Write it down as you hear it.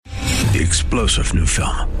The explosive new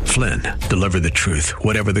film, Flynn, deliver the truth,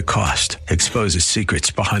 whatever the cost, exposes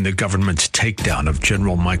secrets behind the government's takedown of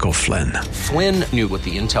General Michael Flynn. Flynn knew what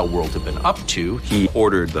the intel world had been up to. He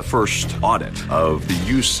ordered the first audit of the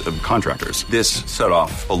use of contractors. This set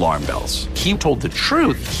off alarm bells. He told the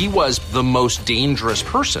truth. He was the most dangerous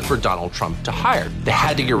person for Donald Trump to hire. They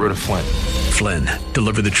had to get rid of Flynn. Flynn,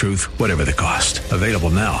 deliver the truth, whatever the cost. Available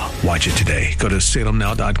now. Watch it today. Go to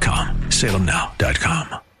salemnow.com.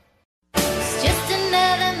 salemnow.com.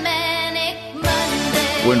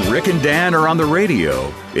 When Rick and Dan are on the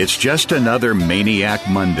radio, it's just another Maniac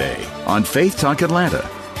Monday on Faith Talk Atlanta.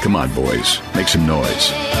 Come on, boys, make some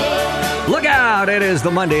noise. Look out! It is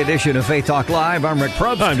the Monday edition of Faith Talk Live. I'm Rick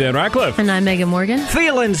Probst. I'm Dan Ratcliffe. And I'm Megan Morgan.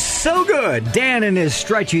 Feeling so good. Dan in his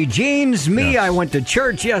stretchy jeans. Me, yes. I went to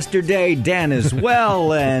church yesterday. Dan as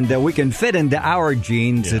well. And we can fit into our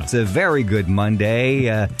jeans. Yeah. It's a very good Monday.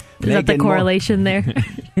 Is that the correlation there?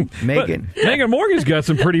 Megan Morgan's got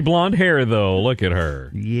some pretty blonde hair, though. Look at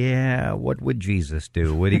her. Yeah, what would Jesus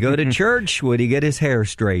do? Would he go to church? Would he get his hair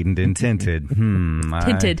straightened and tinted?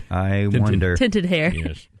 Tinted. I wonder. Tinted hair.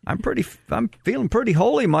 Yes. I'm feeling pretty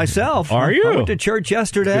holy myself. Are you? I went to church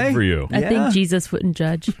yesterday. Good for you. I think Jesus wouldn't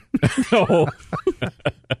judge. Oh.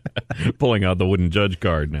 Pulling out the wooden judge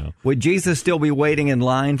card now. Would Jesus still be waiting in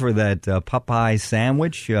line for that Popeyes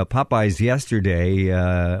sandwich? Popeyes yesterday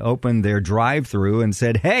opened their drive-thru and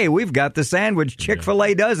said, "Hey, we've got the sandwich.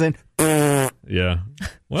 Chick-fil-A doesn't." Yeah.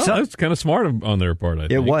 Well, that's kind of smart on their part, I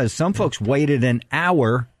think. It was. Some folks waited an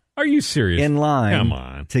hour. Are you serious? In line. Come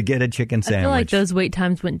on. To get a chicken sandwich. I feel like those wait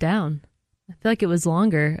times went down. I feel like it was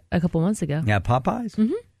longer a couple months ago. Yeah, Popeyes?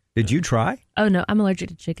 Mm-hmm. Did you try? Oh, no. I'm allergic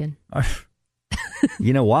to chicken.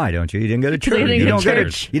 You know why, don't you? You didn't go to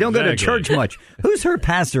church. You don't go to church much. Who's her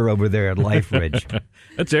pastor over there at Life Ridge?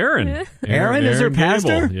 That's Aaron. Aaron is her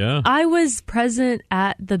pastor? Gable. Yeah. I was present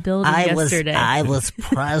at the building yesterday. I was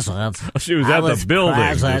present. She was at the building.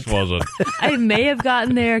 This wasn't. I may have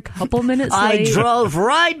gotten there a couple minutes late. I drove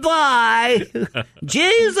right by.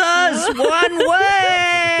 Jesus, one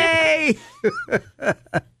way.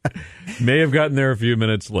 May have gotten there a few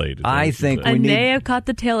minutes late. I think I may have caught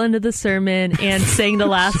the tail end of the sermon and sang the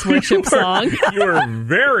last worship song. You were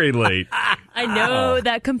very late. I know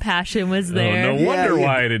that compassion was there. Oh, no wonder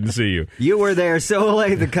why I didn't see you. You were there so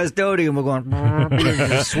late, the custodian was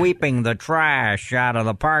going, sweeping the trash out of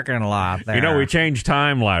the parking lot there. You know, we changed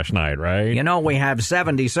time last night, right? You know, we have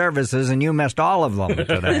 70 services, and you missed all of them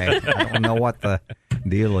today. I don't know what the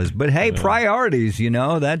deal is. But, hey, priorities, you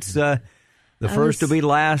know, that's... The first will be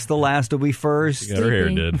last, the last will be first. You got her hair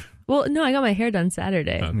did. Well, no, I got my hair done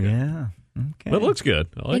Saturday. Okay. Yeah. Okay. But it looks good.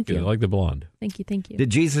 I like it. I like the blonde. Thank you.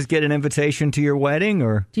 Did Jesus get an invitation to your wedding,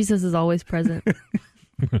 or? Jesus is always present.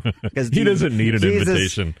 He doesn't need an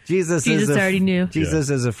invitation. Jesus already knew.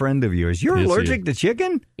 Jesus is a friend of yours. You're allergic to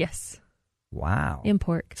chicken? Yes. Wow. And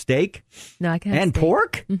pork. Steak? No, I can have and steak.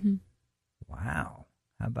 Pork? Mm-hmm. Wow.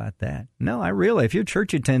 How about that? No, if your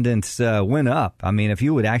church attendance went up, I mean, if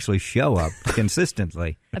you would actually show up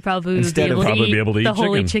consistently. I probably would be able to eat the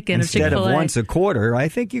holy chicken of Chick-fil-A. Instead of once a quarter, I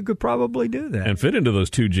think you could probably do that. And fit into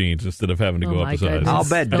those two jeans instead of having to go up a size.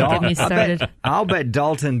 I'll bet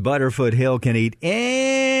Dalton Butterfoot Hill can eat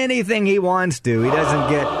anything he wants to. He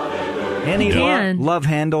doesn't get any love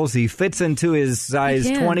handles. He fits into his size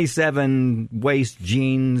 27 waist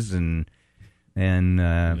jeans and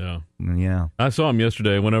yeah. I saw him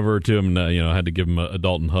yesterday. I went over to him and, I had to give him a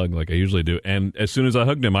Dalton hug like I usually do. And as soon as I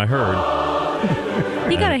hugged him, I heard.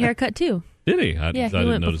 He got a haircut, too. Did he? He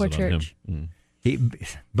went before church.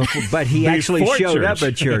 But he actually showed up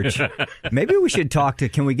at church. Maybe we should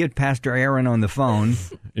can we get Pastor Aaron on the phone?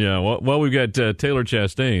 Yeah, well we've got Taylor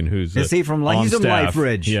Chastain, who's Is he from he's from Life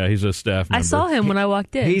Ridge. Yeah, he's a staff member. I saw him when I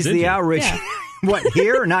walked in. He's the outreach. Yeah. What,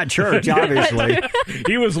 here? Not church, obviously.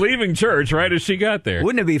 He was leaving church right as she got there.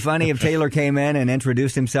 Wouldn't it be funny if Taylor came in and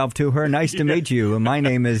introduced himself to her? Nice to meet you. My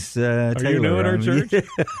name is Taylor. Are you new at our church?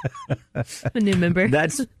 A new member.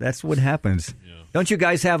 That's what happens. Yeah. Don't you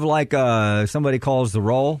guys have somebody calls the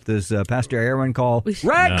roll? Does Pastor Aaron call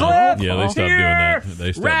Radcliffe? No. Yeah, they stopped doing that.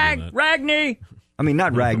 They stopped doing that. Ragney. I mean,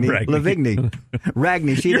 not Ragney, Lavigny.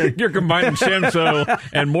 Ragney. You're combining Shamso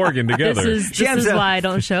and Morgan together. This is why I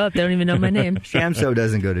don't show up. They don't even know my name. Shamso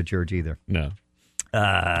doesn't go to church either. No.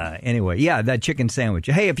 Anyway, yeah, that chicken sandwich.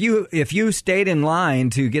 Hey, if you stayed in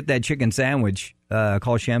line to get that chicken sandwich,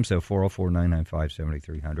 call Shamso,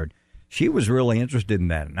 404-995-7300. She was really interested in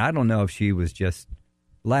that, and I don't know if she was just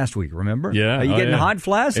last week, remember? Yeah. Are you getting hot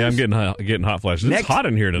flashes? Yeah, I'm getting hot flashes. It's hot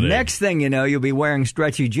in here today. Next thing you know, you'll be wearing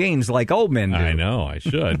stretchy jeans like old men do. I know, I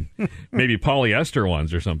should. Maybe polyester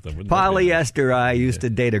ones or something. Polyester. I used to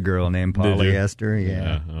date a girl named Polyester.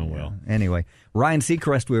 Yeah. Oh, well. Anyway, Ryan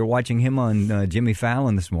Seacrest, we were watching him on Jimmy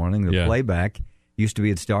Fallon this morning, the playback. Used to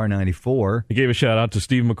be at Star 94. He gave a shout out to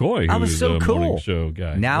Steve McCoy, who was so cool. Morning show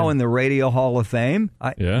guy. Now in the Radio Hall of Fame.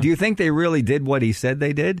 Do you think they really did what he said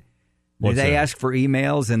they did? Did they ask for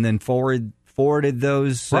emails and then forwarded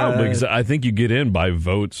those? Probably, because I think you get in by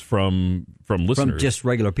votes from listeners. From just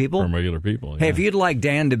regular people? From regular people, Hey, if you'd like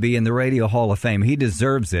Dan to be in the Radio Hall of Fame, he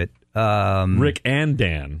deserves it. Rick and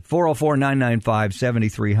Dan.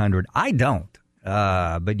 404-995-7300. I don't,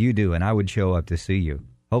 but you do, and I would show up to see you.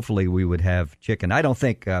 Hopefully we would have chicken. I don't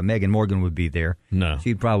think Megan Morgan would be there. No.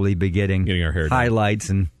 She'd probably be getting her hair highlights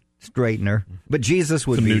done. and straightener. But Jesus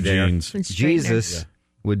would Some be new there. jeans. Jesus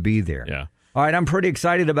would be there. Yeah. All right, I'm pretty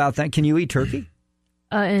excited about that. Can you eat turkey?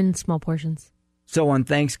 In small portions. So on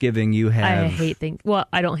Thanksgiving you have... I hate I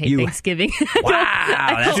don't hate Thanksgiving.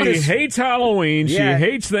 Wow. She hates Halloween. Yeah. She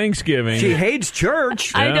hates Thanksgiving. She hates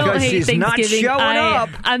church. I don't hate she's Thanksgiving. Not showing up.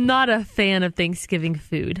 I'm not a fan of Thanksgiving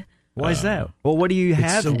food. Why is that? Well, what do you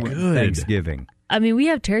have so at good. Thanksgiving? I mean, we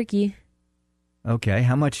have turkey. Okay,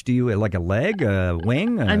 how much do you, like a leg, a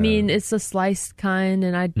wing? I mean, it's a sliced kind,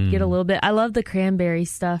 and I get a little bit. I love the cranberry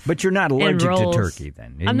stuff. But you're not allergic to turkey,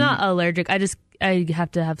 then? I'm not allergic. I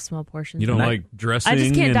have to have small portions. You don't like dressing? I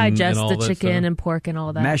just can't digest and the all that chicken stuff? and pork and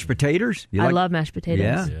all that. Mashed potatoes? I love mashed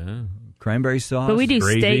potatoes. Yeah. Cranberry sauce? But we do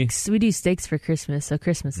gravy? steaks. We do steaks for Christmas, so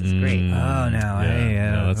Christmas is great. Oh, no.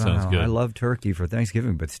 that sounds good. I love turkey for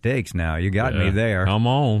Thanksgiving, but steaks now. You got me there. Come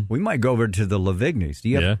on. We might go over to the Lavigny's. Do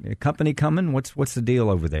you have a company coming? What's the deal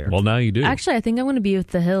over there? Well, now you do. Actually, I think I'm going to be with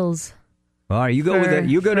the Hills. All right, you go to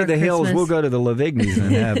the Hills. Christmas. We'll go to the Lavigny's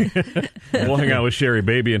and have. We'll hang out with Sherry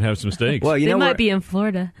Baby and have some steaks. Well, They might be in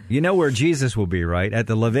Florida. You know where Jesus will be, right? At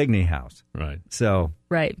the Lavigny house. Right. So.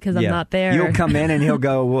 Right, because I'm not there. You'll come in and he'll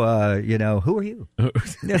go, who are you?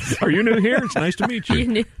 Are you new here? It's nice to meet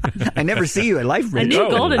you. I never see you at Life Bridge. I knew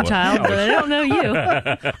Golden Child, but I don't know you.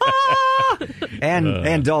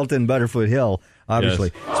 and Dalton Butterfoot Hill,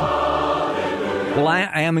 obviously. Yes. Well,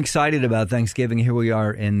 I am excited about Thanksgiving. Here we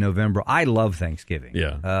are in November. I love Thanksgiving.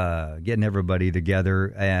 Yeah. Getting everybody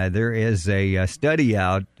together. There is a study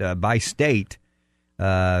out by state.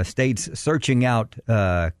 States searching out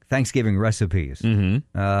Thanksgiving recipes.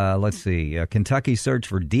 Mm-hmm. Let's see. Kentucky search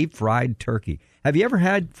for deep fried turkey. Have you ever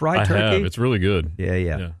had fried turkey? I have. It's really good.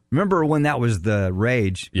 Yeah. Remember when that was the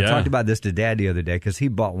rage? Yeah. I talked about this to Dad the other day because he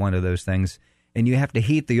bought one of those things, and you have to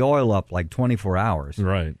heat the oil up like 24 hours.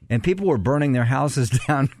 Right. And people were burning their houses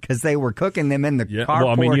down because they were cooking them in the carport. Well,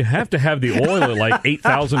 I mean, you have to have the oil at like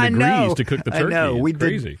 8,000 degrees to cook the turkey. I know. It's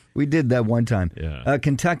crazy. We did that one time. Yeah.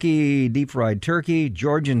 Kentucky deep fried turkey.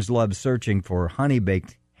 Georgians love searching for honey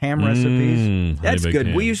baked ham recipes. That's good.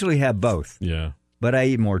 Ham. We usually have both. Yeah. But I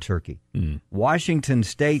eat more turkey. Washington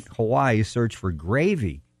State, Hawaii search for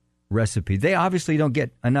gravy recipe. They obviously don't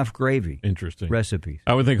get enough gravy. Interesting. Recipes.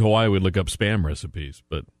 I would think Hawaii would look up Spam recipes,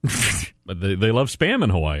 but they love Spam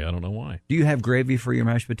in Hawaii. I don't know why. Do you have gravy for your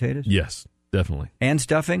mashed potatoes? Yes, definitely. And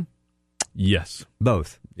stuffing? Yes.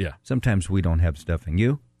 Both? Yeah. Sometimes we don't have stuffing.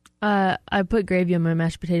 You? I put gravy on my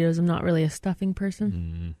mashed potatoes. I'm not really a stuffing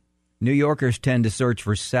person. New Yorkers tend to search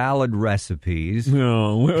for salad recipes.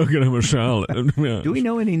 No, we're going to have a salad. Do we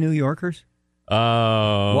know any New Yorkers?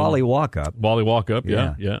 Wally Walkup. Wally Walkup,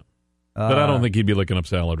 yeah. But I don't think he'd be looking up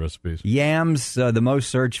salad recipes. Yams, the most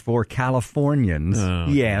searched for Californians.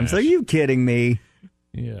 Yams. Gosh. Are you kidding me?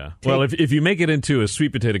 Yeah. Well, if you make it into a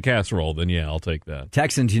sweet potato casserole, then yeah, I'll take that.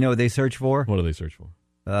 Texans, you know what they search for? What do they search for?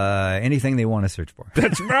 Anything they want to search for.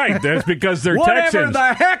 That's right. That's because they're Whatever Texans.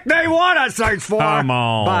 the heck they want to search for. Come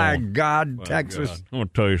on. By God, Texas. God. I'm going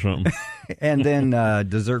to tell you something. And then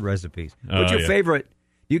dessert recipes. What's your favorite?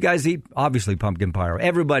 You guys eat, obviously, pumpkin pie.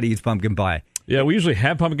 Everybody eats pumpkin pie. Yeah, we usually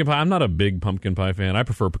have pumpkin pie. I'm not a big pumpkin pie fan. I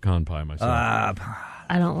prefer pecan pie myself. I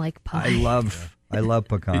don't like pie. I love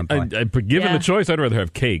pecan pie. Given the choice, I'd rather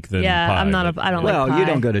have cake than pie. I'm not I don't like pie. Well, you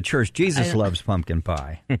don't go to church. Jesus loves pumpkin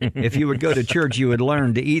pie. If you would go to church, you would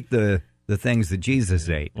learn to eat the things that Jesus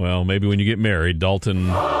ate. Well, maybe when you get married, Dalton...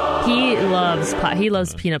 He loves pie. He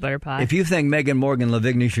loves peanut butter pie. If you think Megan Morgan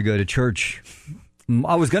Lavigny should go to church...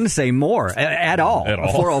 I was going to say more at all.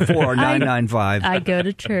 404-995. I go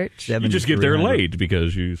to church. You just get there late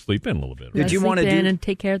because you sleep in a little bit. Right? Did you want to do and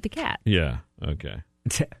take care of the cat? Yeah. Okay.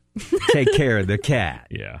 Take care of the cat.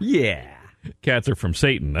 Yeah. Yeah. Cats are from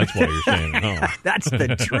Satan. That's why you're saying it. Oh. That's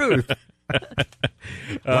the truth.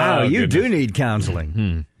 Wow, you do need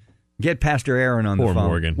counseling. Get Pastor Aaron on the Poor phone.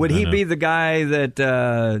 Morgan. Would he I know. be the guy that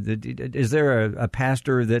is there a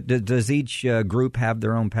pastor that does each group have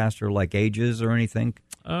their own pastor, like ages or anything?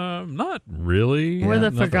 Not really. We're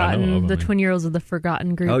the Not that I know forgotten, of, I the mean. twin year olds of the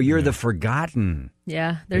forgotten group. Oh, you're the forgotten.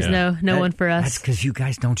 Yeah, there's Yeah. no one for us. That's because you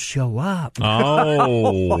guys don't show up.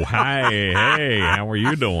 Oh, hi, hey, how are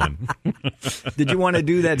you doing? Did you want to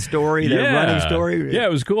do that story, that running story? Yeah,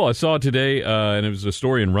 it was cool. I saw it today, and it was a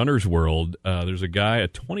story in Runner's World. There's a guy, a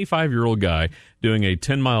 25-year-old guy, doing a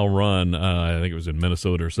 10-mile run. I think it was in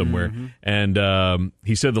Minnesota or somewhere. And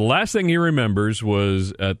he said the last thing he remembers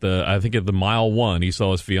was at the mile 1, he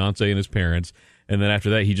saw his fiance and his parents. And then after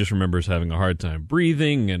that, he just remembers having a hard time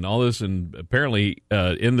breathing and all this. And apparently,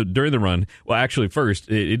 during the run, well, actually, first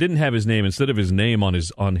it didn't have his name. Instead of his name on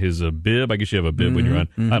his bib, I guess you have a bib when you run.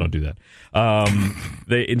 I don't do that.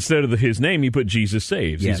 Instead of his name, he put Jesus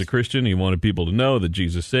Saves. Yes. He's a Christian. He wanted people to know that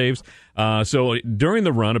Jesus saves. So during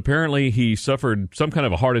the run, apparently he suffered some kind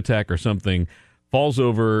of a heart attack or something. Falls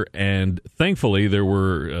over, and thankfully there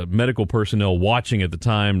were medical personnel watching at the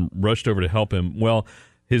time. Rushed over to help him. Well.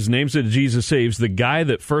 His name said Jesus Saves. The guy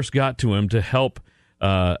that first got to him to help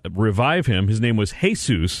revive him, his name was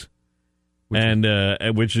Jesus,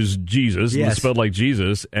 which is Jesus, Yes. spelled like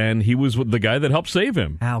Jesus, and he was the guy that helped save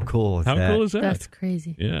him. How cool is How that? cool is that? That's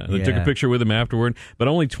crazy. Yeah, they took a picture with him afterward, but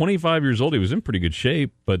only 25 years old. He was in pretty good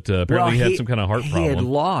shape, but apparently he had some kind of heart problem. He had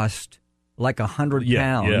lost like 100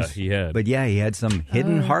 pounds. Yeah, he had. But yeah, he had some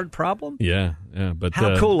hidden heart problem. Yeah. But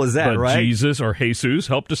How cool is that, but right? Jesus or Jesus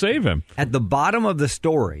helped to save him. At the bottom of the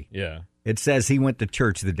story, Yeah. it says he went to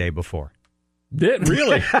church the day before. Did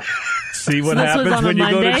really? See what So this was happens on a when you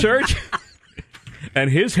go to Monday? church? And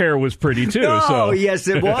his hair was pretty too. Oh, so yes,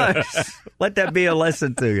 it was. Let that be a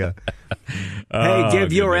lesson to you. Hey,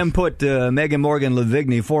 give your goodness. input to Megan Morgan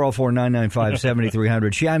Lavigny,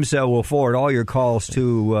 404-995-7300. Shamso will forward all your calls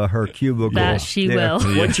to her cubicle. That she There. will.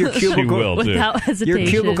 What's your She cubicle? will, too. Without hesitation. Your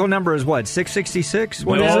cubicle number is what, 666?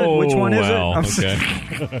 What is Oh, it? Which one is wow. it? I'm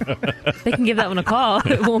Okay. They can give that one a call.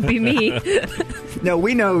 It won't be me. No,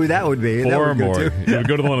 we know who that would be. That Or would go more. to- You would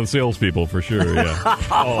go to one of the salespeople for sure, yeah.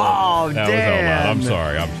 Oh, That was all damn. loud. I'm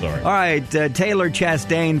sorry. All right, Taylor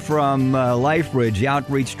Chastain from LifeBridge, the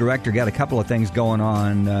outreach director, got a couple of things going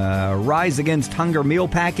on. Rise Against Hunger meal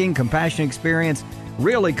packing, compassion experience,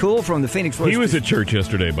 really cool from the Phoenix Roasters. He was at church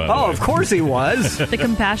yesterday, by the way. Oh, of course he was. The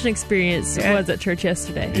compassion experience was at church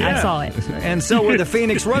yesterday. Yeah. I saw it. And so were the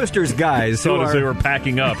Phoenix Roasters guys. So who as they are, were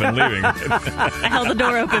packing up and leaving. I held the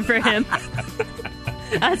door open for him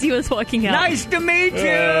as he was walking out. nice to meet you.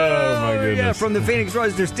 Oh, my goodness. Yeah, from the Phoenix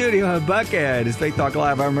Roasters studio in Buckhead. It's Faith Talk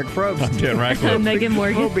Live. I'm Rick Probst. Dan Ratcliffe. Megan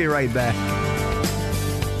Morgan. We'll be right back.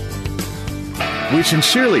 We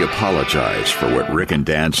sincerely apologize for what Rick and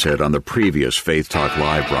Dan said on the previous Faith Talk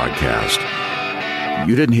Live broadcast.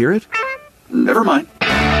 You didn't hear it? Never mind.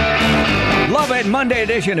 Love it. Monday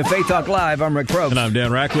edition of Faith Talk Live. I'm Rick Probst. And I'm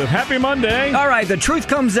Dan Ratcliffe. Happy Monday. All right, the truth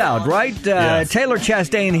comes out, right? Yes. Taylor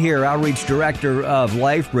Chastain here, outreach director of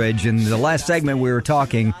LifeBridge. In the last segment, we were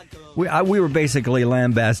talking. We were basically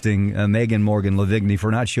lambasting Megan Morgan Lavigny for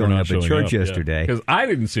not showing up at church yesterday. Because I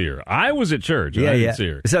didn't see her. I was at church. And I didn't see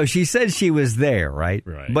her. So she said she was there, right?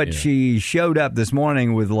 Right, But yeah. she showed up this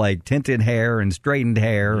morning with like tinted hair and straightened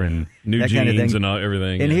hair and New that jeans kind of thing. and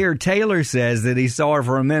everything. And yeah. here Taylor says that he saw her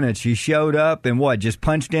for a minute. She showed up and what? Just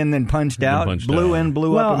punched in, then punched out, punched blew out. in,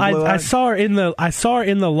 blew up, and blew I out. saw her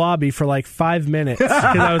in the lobby for like 5 minutes because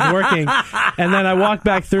I was working, and then I walked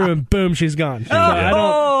back through and boom, she's gone. So I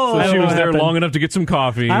don't. So I don't she know was what there happened. long enough to get some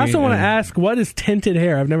coffee. I also want to and- ask, what is tinted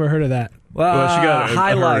hair? I've never heard of that. Well, she got her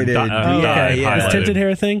highlighted. dyed yeah. Is highlighted. tinted hair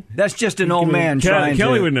a thing? That's just an old man trying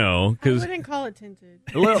Kelly to. would know because wouldn't call it tinted.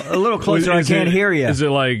 A little closer. I can't hear you. Is it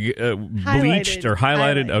like bleached or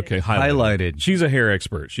highlighted? Highlighted. Okay, Highlighted. She's a hair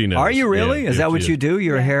expert. She knows. Are you really? Yeah, is yeah, that what she you is. do?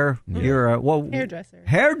 You're a hair. You're a Hairdresser.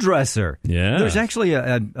 Hairdresser. Yeah. There's actually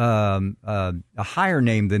a higher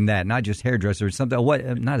name than that. Not just hairdresser. It's something. What?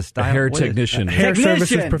 Not a style. A hair what is- technician. Hair Technician.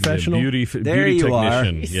 services professional. Beauty There beauty you are.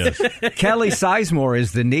 technician. Yes. Kelly Sizemore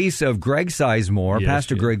is the niece of Greg Sizemore, Yes,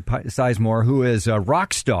 Pastor she is. Greg Sizemore, who is a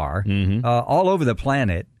rock star all over the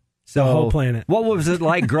planet. So, The whole planet. What was it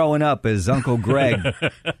like growing up as Uncle Greg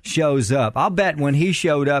shows up? I'll bet when he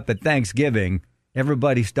showed up at Thanksgiving,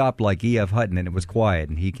 everybody stopped like E.F. Hutton, and it was quiet,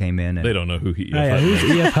 and he came in. And, They don't know who he is. Oh, yeah, who's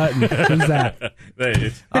E.F. Hutton? Who's that?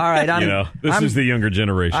 all right, This is the younger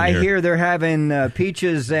generation. I here. hear they're having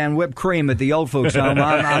peaches and whipped cream at the old folks' home.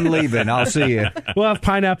 I'm leaving. I'll see you. We'll have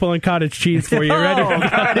pineapple and cottage cheese for you. Ready?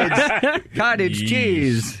 Cottage Jeez.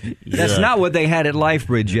 cheese. That's Yeah. not what they had at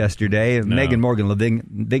LifeBridge yesterday. Megan Morgan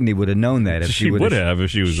Lavigny would have known that if she She would have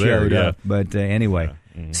if she was there. showed Yeah. up. But anyway,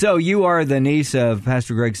 So you are the niece of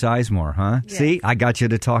Pastor Greg Sizemore, huh? Yes. See, I got you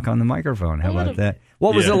to talk on the microphone. How about that?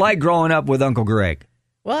 What was it like growing up with Uncle Greg?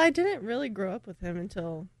 Well, I didn't really grow up with him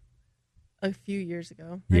until a few years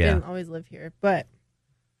ago. I Yeah. didn't always live here, but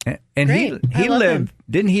and great. he I love lived. him.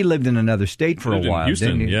 Didn't he lived in another state for a Lived in while?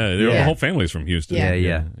 Houston, didn't he? yeah. The whole family's from Houston.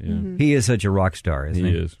 Yeah. He is such a rock star, isn't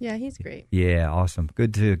he? He is. Yeah, he's great. Yeah, awesome.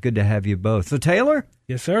 Good to have you both. So Taylor,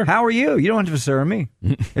 Yes, sir. how are you? You don't have to serve me.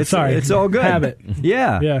 It's Sorry. it's all good. Habit.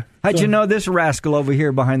 Yeah. Yeah. How'd So- you know this rascal over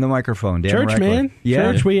here behind the microphone? Dan Church, Reckler? man.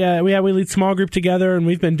 Yeah. Church. We lead small group together, and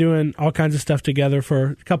we've been doing all kinds of stuff together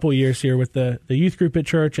for a couple of years here with the youth group at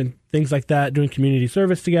church and things like that, doing community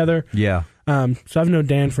service together. Yeah. So I've known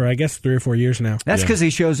Dan for, I guess, 3 or 4 years now. That's because he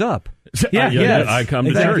shows up. Yeah. I come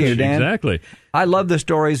to Exactly, church. Dan. Exactly. I love the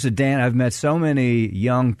stories of Dan. I've met so many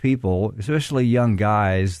young people, especially young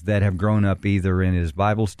guys that have grown up either in his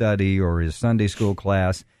Bible study or his Sunday school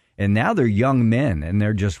class, and now they're young men, and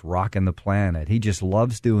they're just rocking the planet. He just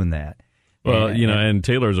loves doing that. Well, and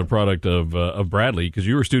Taylor's a product of Bradley, because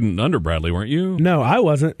you were a student under Bradley, weren't you? No, I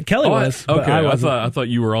wasn't. Kelly was. But Okay, I wasn't. I thought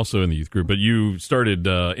you were also in the youth group, but you started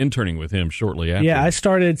interning with him shortly after. Yeah, I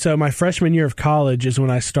started, so my freshman year of college is when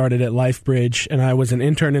I started at LifeBridge, and I was an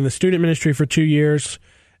intern in the student ministry for 2 years,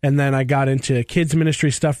 and then I got into kids ministry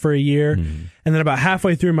stuff for a year, and then about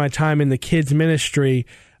halfway through my time in the kids ministry,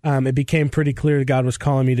 it became pretty clear that God was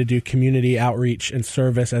calling me to do community outreach and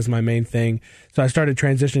service as my main thing. So I started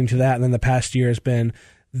transitioning to that, and then the past year has been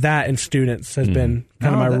that, and students has been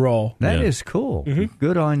kind of my role. That is cool.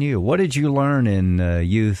 Good on you. What did you learn in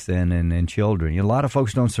youth and in children? A lot of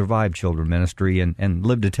folks don't survive children ministry and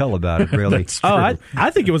live to tell about it, really. I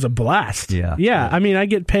think it was a blast. Yeah. I mean, I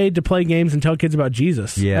get paid to play games and tell kids about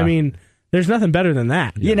Jesus. Yeah. I mean, there's nothing better than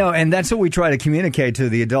that. And that's what we try to communicate to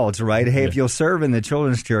the adults, right? Hey, if you'll serve in the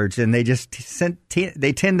children's church, and they just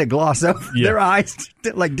they tend to gloss over their eyes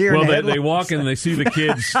like deer in the headlights. They walk and they see the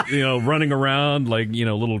kids, running around like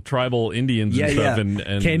little tribal Indians and stuff, and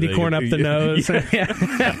candy corn up the nose.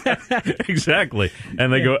 Exactly,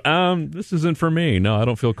 and they go, "This isn't for me. No, I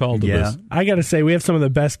don't feel called to this." I got to say, we have some of the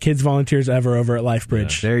best kids volunteers ever over at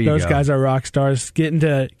LifeBridge. There you Those go. guys are rock stars. Getting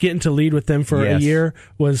to lead with them for a year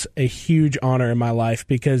was a huge honor in my life,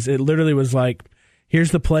 because it literally was like,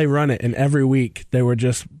 here's the play, run it, and every week they were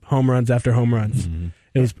just home runs after home runs.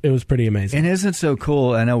 It was pretty amazing. And isn't it so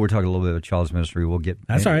cool? I know we're talking a little bit about child's ministry. We'll get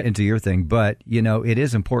all right. into your thing, but it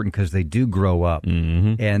is important because they do grow up,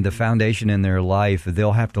 and the foundation in their life,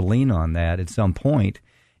 they'll have to lean on that at some point.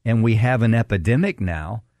 And we have an epidemic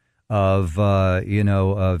now of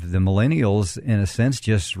of the millennials, in a sense,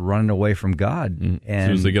 just running away from God. And as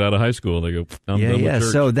soon as they get out of high school, they go, I'm done with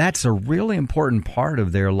church. So that's a really important part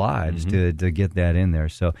of their lives to get that in there.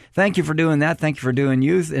 So thank you for doing that. Thank you for doing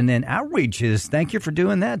youth. And then outreaches, thank you for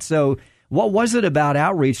doing that. So what was it about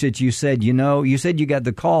outreach that you said, you said you got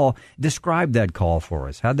the call? Describe that call for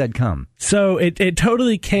us. How'd that come? So it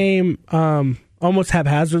totally came almost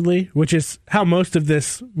haphazardly, which is how most of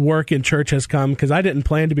this work in church has come, because I didn't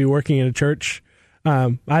plan to be working in a church.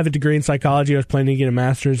 I have a degree in psychology. I was planning to get a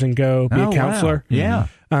master's and go be a counselor. Wow. Yeah.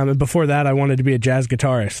 And before that, I wanted to be a jazz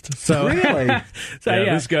guitarist. So Really?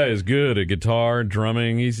 This guy is good at guitar,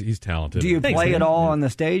 drumming. He's talented. Do you Thanks, play man. it all on the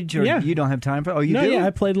stage, or you don't have time for? Oh, you no, do? yeah, I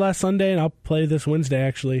played last Sunday, and I'll play this Wednesday,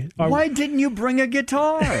 actually. Why didn't you bring a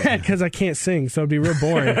guitar? Because I can't sing, so it'd be real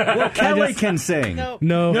boring. Well, Kelly can sing. No,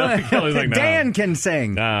 No. Kelly's like, no. Dan can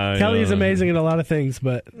sing. Kelly is amazing at a lot of things,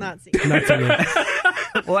 but not singing. not singing.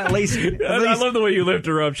 Well, at least I love the way you lift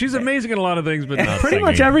her up. She's amazing at a lot of things, but not Pretty singing.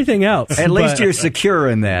 much everything else. At least but- you're secure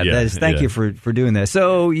in that. Thank you for doing that.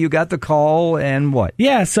 So you got the call, and what?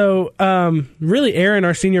 Yeah, so really Aaron,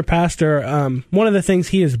 our senior pastor, one of the things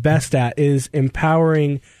he is best at is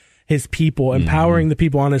empowering his people, empowering the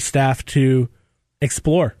people on his staff to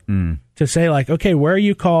explore, to say like, okay, where are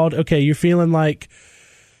you called? Okay, you're feeling like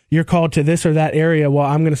you're called to this or that area. Well,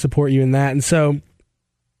 I'm going to support you in that. And so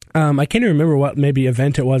I can't even remember what maybe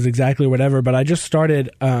event it was exactly or whatever, but I just started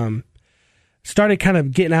kind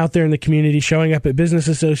of getting out there in the community, showing up at business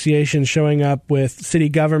associations, showing up with city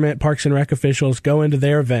government, Parks and Rec officials, going to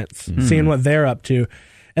their events, seeing what they're up to.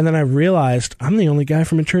 And then I realized I'm the only guy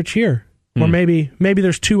from a church here. Or maybe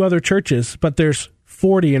there's 2 other churches, but there's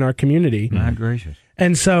 40 in our community. My gracious.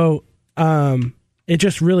 And so it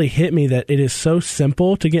just really hit me that it is so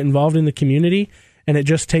simple to get involved in the community, and it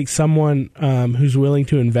just takes someone who's willing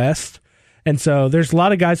to invest. And so there's a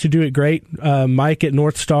lot of guys who do it great. Mike at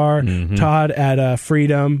North Star, Todd at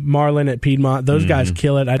Freedom, Marlon at Piedmont. Those guys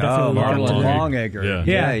kill it. I definitely look up to them. Longacre.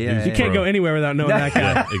 Yeah. You can't go anywhere without knowing that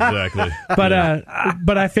guy. Exactly.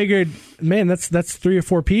 But I figured, man, that's 3 or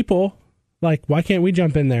 4 people. Like, why can't we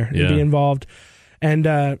jump in there and be involved? And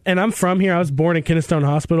I'm from here. I was born in Kennestone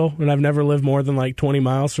Hospital, and I've never lived more than like 20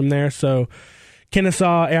 miles from there. So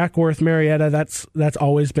Kennesaw, Ackworth, Marietta, that's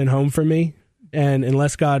always been home for me. And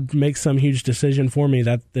unless God makes some huge decision for me,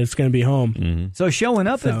 that's going to be home. Mm-hmm. So showing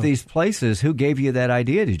up at these places, who gave you that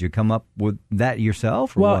idea? Did you come up with that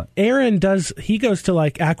yourself? Or what? Aaron he goes to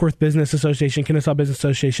like Ackworth Business Association, Kennesaw Business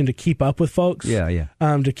Association to keep up with folks. Yeah.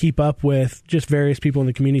 To keep up with just various people in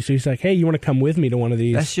the community. So he's like, hey, you want to come with me to one of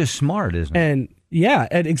these? That's just smart, isn't it? And yeah,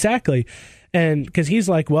 exactly. And because he's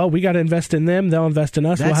like, well, we got to invest in them. They'll invest in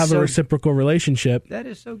us. We'll have a reciprocal relationship. That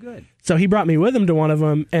is so good. So he brought me with him to one of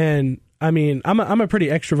them. And I mean, I'm a pretty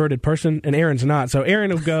extroverted person, and Aaron's not. So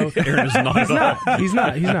Aaron will go. Aaron is not. He's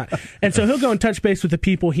not. And so he'll go and touch base with the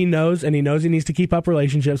people he knows, and he knows he needs to keep up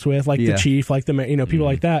relationships with, like the chief, like the people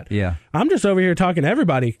like that. Yeah. I'm just over here talking to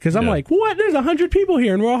everybody because I'm like, what? There's 100 people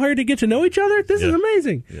here, and we're all here to get to know each other. This is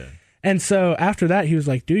amazing. Yeah. And so after that, he was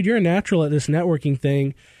like, dude, you're a natural at this networking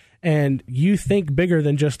thing, and you think bigger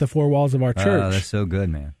than just the four walls of our church. Oh, that's so good,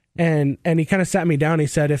 man. And he kind of sat me down. He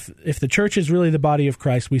said, if the church is really the body of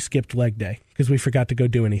Christ, we skipped leg day because we forgot to go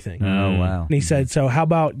do anything. Oh, wow. And he said, so how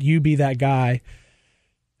about you be that guy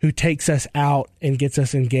who takes us out and gets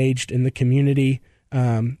us engaged in the community?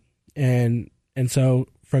 And so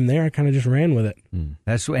from there, I kind of just ran with it.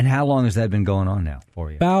 And how long has that been going on now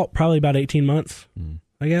for you? Probably about 18 months,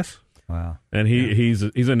 I guess. Wow. And he's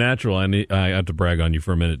a natural, and I have to brag on you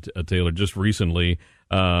for a minute, Taylor. Just recently,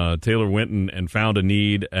 Taylor went and found a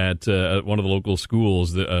need at one of the local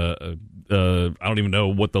schools. I don't even know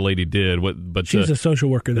what the lady did, but she's a social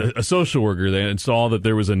worker there. A social worker there, and saw that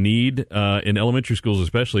there was a need in elementary schools,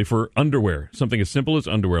 especially for underwear. Something as simple as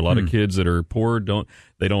underwear. A lot of kids that are poor don't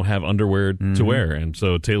have underwear to wear, and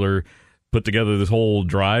so Taylor put together this whole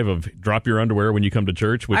drive of drop your underwear when you come to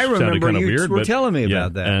church, which sounded kind of weird. You were telling me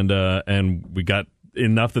about that. And we got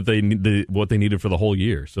enough that they what they needed for the whole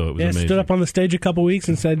year. So it was amazing. Stood up on the stage a couple weeks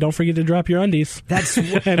and said, "Don't forget to drop your undies." That's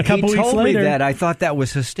and a couple he weeks told later, me that. I thought that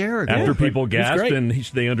was hysterical. After people gasped and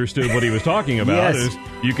they understood what he was talking about, is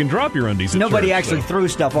you can drop your undies. Nobody church, actually threw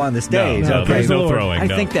stuff on the stage. No, there's no throwing. I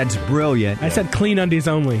think that's brilliant. I said clean undies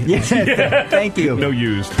only. Yeah. Thank you. No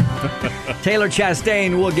used. Taylor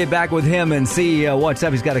Chastain, we'll get back with him and see what's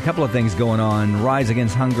up. He's got a couple of things going on. Rise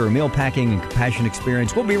Against Hunger, meal packing, and compassion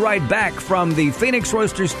experience. We'll be right back from the Phoenix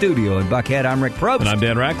Roaster Studio in Buckhead. I'm Rick Probst. And I'm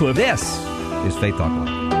Dan Ratcliffe. This is Faith Talk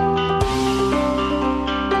Live.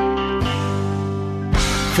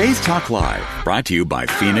 Faith Talk Live, brought to you by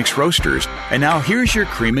Phoenix Roasters. And now here's your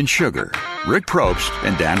cream and sugar, Rick Probst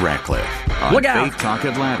and Dan Ratcliffe on Look out. Faith Talk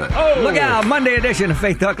Atlanta. Oh, look out. Monday edition of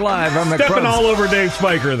Faith Talk Live. I'm Rick Stepping Probst. all over Dave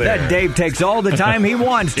Spiker there. That Dave takes all the time he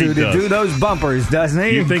wants to do those bumpers, doesn't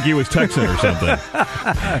he? You'd think he was Texan or something.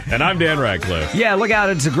 And I'm Dan Ratcliffe. Yeah, look out.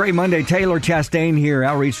 It's a great Monday. Taylor Chastain here,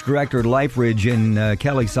 Outreach Director at LifeRidge, and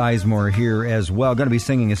Kelly Sizemore here as well. Going to be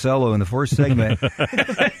singing a solo in the first segment.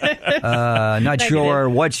 Not sure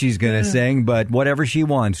what she's going to sing, but whatever she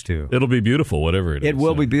wants to. It'll be beautiful, whatever it is. It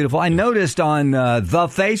will be beautiful. I noticed on the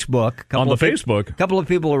Facebook. Facebook? A couple of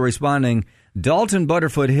people are responding. Dalton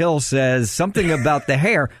Butterfoot Hill says something about the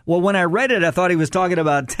hair. Well, when I read it, I thought he was talking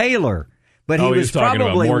about Taylor. But he was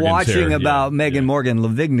probably watching about Megan Morgan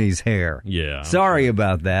Lavigny's hair. Yeah. Sorry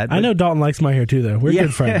about that. I know Dalton likes my hair too, though. We're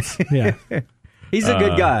good friends. Yeah. He a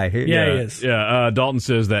good guy. He is. Yeah. Dalton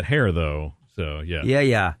says that hair, though. So, yeah.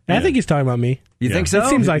 Yeah. I think he's talking about me. You think so? It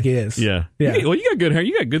seems like he is. Yeah. Well, you got good hair.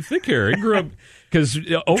 You got good thick hair. He grew up because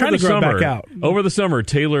over the summer,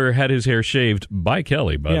 Taylor had his hair shaved by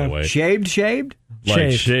Kelly. By the way, shaved,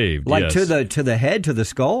 like shaved, like yes. to the head, to the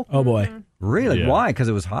skull. Oh boy, really? Yeah. Why? Because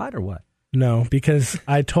it was hot, or what? No, because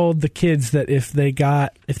I told the kids that if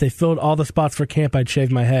they filled all the spots for camp, I'd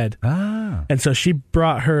shave my head. Ah, and so she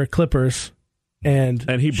brought her clippers. And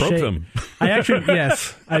he broke them.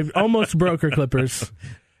 I almost broke her clippers.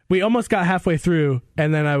 We almost got halfway through,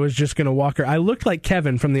 and then I was just going to walk her. I looked like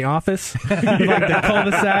Kevin from The Office, like the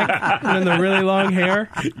cul-de-sac and the really long hair.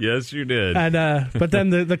 Yes, you did. And but then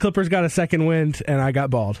the clippers got a second wind, and I got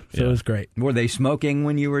bald, so it was great. Were they smoking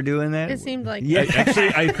when you were doing that? It seemed like Actually,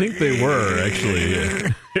 I think they were.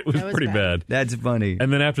 Actually, it was pretty bad. That's funny.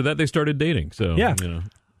 And then after that, they started dating. So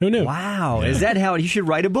Who knew? Wow. Yeah. Is that how you should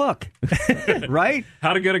write a book? Right?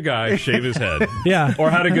 How to get a guy shave his head. Yeah. Or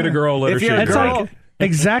how to get a girl let her shave her head. Like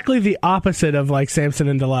exactly the opposite of like Samson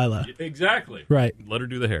and Delilah. Exactly. Right. Let her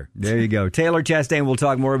do the hair. There you go. Taylor Chastain will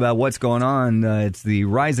talk more about what's going on. It's the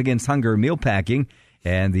Rise Against Hunger meal packing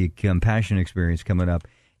and the compassion experience coming up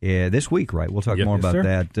this week, right? We'll talk more about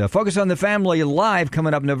that. Focus on the Family Live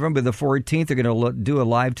coming up November the 14th. They're going to do a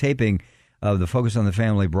live taping of the Focus on the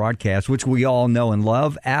Family broadcast, which we all know and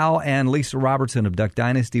love. Al and Lisa Robertson of Duck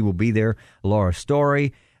Dynasty will be there. Laura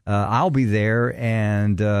Story. I'll be there,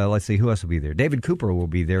 and let's see, who else will be there? David Cooper will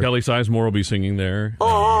be there. Kelly Sizemore will be singing there.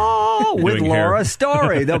 Oh, with Laura hair.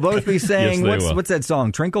 Story. They'll both be saying, Yes, what's that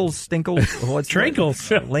song? Trinkles? Stinkles? What's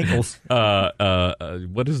Trinkles. Linkles.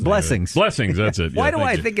 What is that? Blessings. Blessings, that's it. Why Yeah, do thank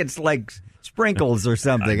I you. think it's like sprinkles or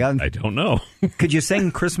something? I don't know. Could you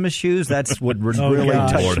sing Christmas Shoes? That's what would Oh, really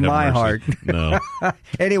gosh. touch Lord have my mercy. heart. No.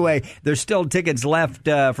 Anyway, there's still tickets left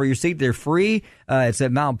for your seat. They're free. It's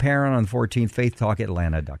at Mount Perrin on 14th,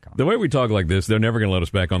 faithtalkatlanta.com. The way we talk like this, they're never going to let us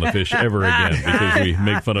back on the fish ever again because we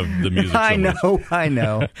make fun of the music so much. I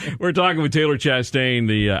know. We're talking with Taylor Chastain,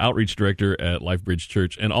 the outreach director at LifeBridge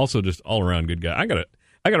Church, and also just all-around good guy. I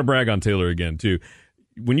gotta brag on Taylor again, too.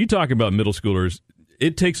 When you talk about middle schoolers,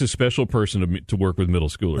 it takes a special person to work with middle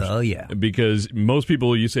schoolers. Oh, yeah. Because most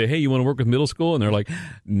people, you say, hey, you want to work with middle school? And they're like,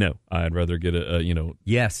 no, I'd rather get a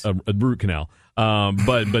root canal.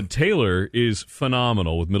 But Taylor is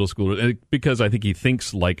phenomenal with middle schoolers because I think he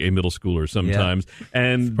thinks like a middle schooler sometimes,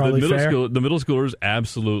 and the middle schoolers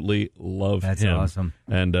absolutely love him. That's awesome,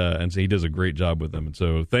 and so he does a great job with them. And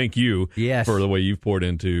so thank you for the way you've poured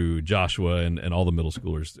into Joshua and all the middle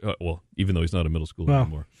schoolers. Well, even though he's not a middle schooler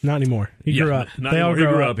anymore, not anymore. He grew up. He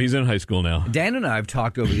grew up. He's in high school now. Dan and I have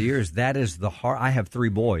talked over the years. That is the hard. I have 3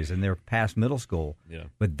 boys, and they're past middle school. Yeah,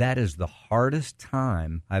 but that is the hardest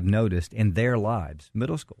time I've noticed in their lives.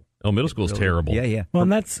 Middle school. Oh, middle school is terrible. Yeah. Well,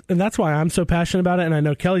 and that's why I'm so passionate about it, and I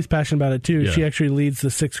know Kelly's passionate about it too. Yeah. She actually leads the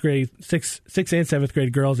 6th and 7th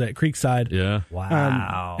grade girls at Creekside. Yeah.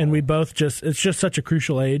 Wow. And we both it's just such a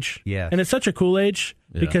crucial age. Yes. And it's such a cool age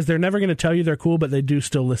because they're never going to tell you they're cool, but they do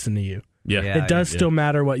still listen to you. Yeah. It does still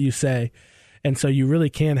matter what you say. And so you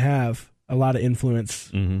really can have a lot of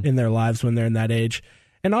influence in their lives when they're in that age.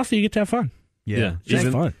 And also you get to have fun. Yeah. It's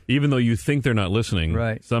fun. Even though you think they're not listening,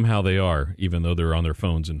 right, somehow they are, even though they're on their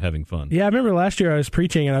phones and having fun. Yeah, I remember last year I was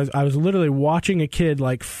preaching and I was literally watching a kid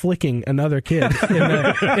like flicking another kid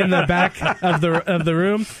in the back of the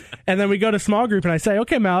room. And then we go to small group and I say,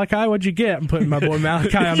 okay, Malachi, what'd you get? I'm putting my boy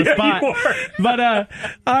Malachi on the spot. But, all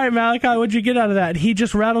right, Malachi, what'd you get out of that? And he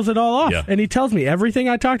just rattles it all off. Yeah. And he tells me everything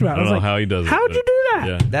I talked about. I don't know how he does it. How'd you do that?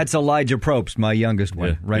 Yeah. That's Elijah Probst, my youngest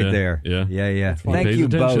one, there. Yeah. Thank you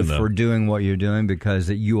both for doing what you're doing because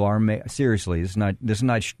you are, seriously, this is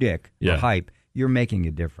not shtick or hype. You're making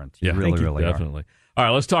a difference. You really definitely. All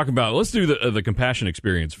right, let's do the compassion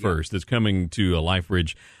experience first. That's coming to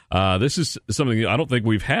LifeBridge. This is something I don't think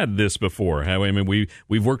we've had this before. I mean,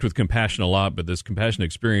 we've worked with compassion a lot, but this compassion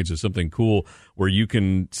experience is something cool where you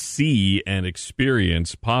can see and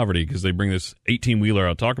experience poverty because they bring this 18-wheeler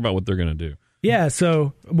out. Talk about what they're going to do. Yeah,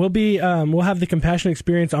 so we'll have the compassion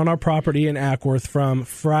experience on our property in Ackworth from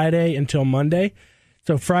Friday until Monday.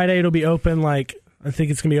 So Friday it'll be open I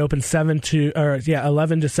think it's going to be open 11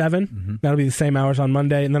 to 7. Mm-hmm. That'll be the same hours on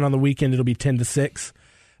Monday. And then on the weekend, it'll be 10 to 6.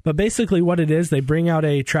 But basically what it is, they bring out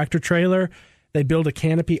a tractor trailer, they build a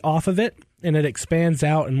canopy off of it, and it expands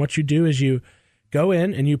out. And what you do is you go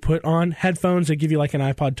in and you put on headphones that give you like an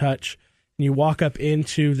iPod Touch, and you walk up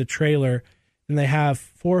into the trailer, and they have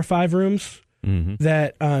 4 or 5 rooms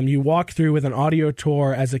that you walk through with an audio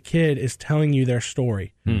tour as a kid is telling you their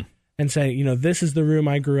story. And say, this is the room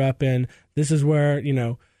I grew up in. This is where,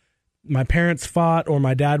 my parents fought or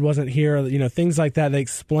my dad wasn't here, things like that. They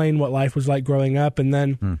explain what life was like growing up. And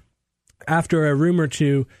then after a room or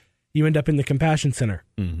two, you end up in the Compassion Center.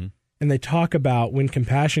 Mm-hmm. And they talk about when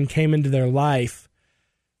compassion came into their life,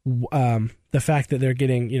 the fact that they're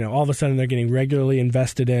getting, all of a sudden they're getting regularly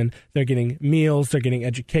invested in, they're getting meals, they're getting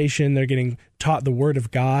education, they're getting taught the Word of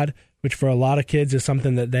God, which for a lot of kids is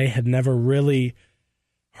something that they had never really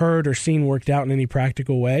heard or seen worked out in any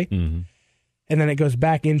practical way. Mm-hmm. And then it goes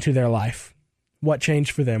back into their life. What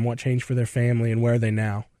changed for them? What changed for their family? And where are they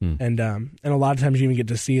now? And a lot of times you even get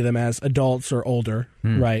to see them as adults or older,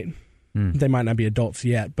 right? They might not be adults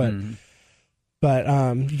yet, but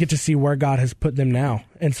you get to see where God has put them now.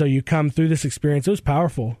 And so you come through this experience. It was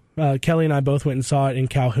powerful. Kelly and I both went and saw it in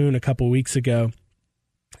Calhoun a couple weeks ago.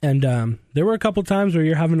 And there were a couple times where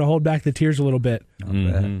you're having to hold back the tears a little bit.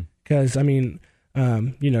 Because,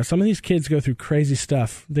 some of these kids go through crazy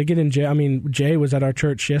stuff. They get in jail. I mean, Jay was at our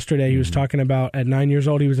church yesterday. He was talking about at 9 years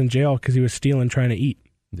old, he was in jail because he was stealing, trying to eat.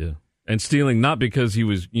 Yeah. And stealing not because he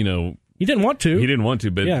was, he didn't want to. He didn't want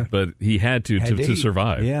to, but he had to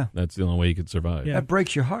survive. Yeah. That's the only way he could survive. Yeah. That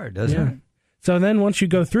breaks your heart, doesn't it? So then once you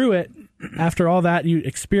go through it, after all that, you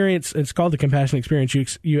experience, it's called the compassion experience,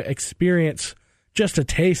 you experience just a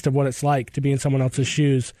taste of what it's like to be in someone else's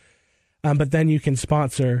shoes. But then you can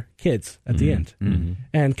sponsor kids at the end. Mm-hmm.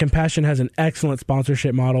 And Compassion has an excellent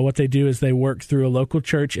sponsorship model. What they do is they work through a local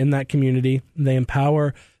church in that community. They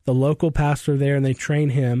empower the local pastor there, and they train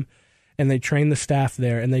him, and they train the staff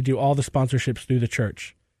there, and they do all the sponsorships through the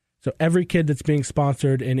church. So every kid that's being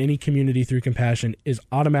sponsored in any community through Compassion is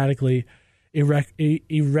automatically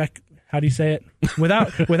how do you say it?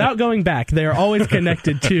 Without going back, they are always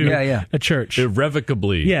connected to a church.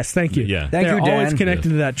 Irrevocably. Yes, thank you. Yeah. Thank you, Dan. They're always connected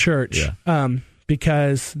to that church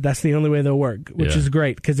because that's the only way they'll work, which is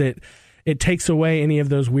great because it takes away any of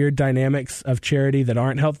those weird dynamics of charity that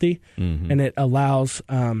aren't healthy, and it allows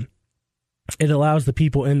the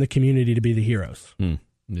people in the community to be the heroes.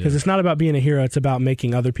 Because it's not about being a hero, it's about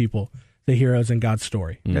making other people the heroes in God's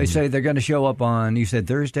story. They say they're going to show up on, you said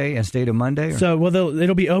Thursday and stay to Monday? Or? So,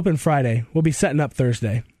 it'll be open Friday. We'll be setting up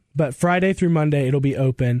Thursday. But Friday through Monday, it'll be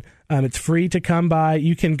open. It's free to come by.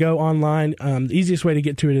 You can go online. The easiest way to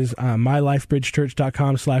get to it is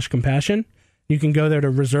mylifebridgechurch.com/compassion. You can go there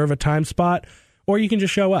to reserve a time spot, or you can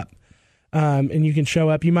just show up. And you can show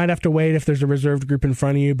up. You might have to wait if there's a reserved group in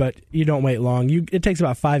front of you, but you don't wait long. It takes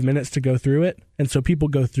about 5 minutes to go through it, and so people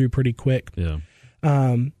go through pretty quick. Yeah.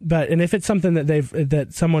 But if it's something that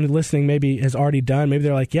someone listening maybe has already done, maybe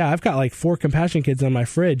they're like, yeah, I've got like 4 Compassion kids on my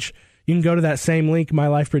fridge. You can go to that same link,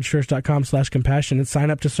 mylifebridgechurch.com/compassion, and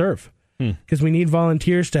sign up to serve. Because we need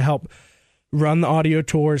volunteers to help run the audio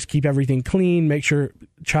tours, keep everything clean, make sure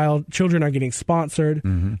children are getting sponsored.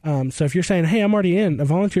 So if you're saying, hey, I'm already in, a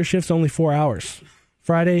volunteer shift's only 4 hours.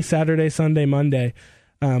 Friday, Saturday, Sunday, Monday,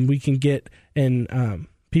 we can get in.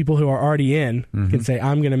 People who are already in can say,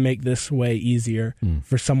 I'm going to make this way easier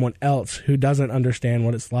for someone else who doesn't understand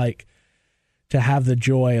what it's like to have the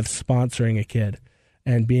joy of sponsoring a kid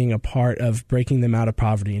and being a part of breaking them out of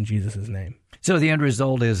poverty in Jesus' name. So the end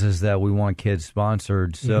result is that we want kids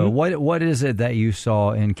sponsored. So what is it that you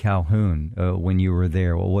saw in Calhoun when you were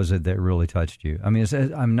there? What was it that really touched you? I mean,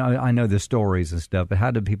 I know the stories and stuff, but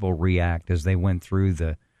how did people react as they went through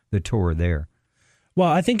the tour there? Well,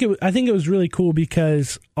 I think it was really cool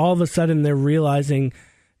because all of a sudden they're realizing,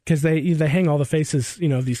 because they hang all the faces,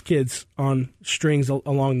 of these kids on strings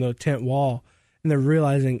along the tent wall, and they're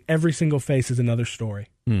realizing every single face is another story.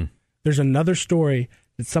 There's another story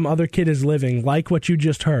that some other kid is living like what you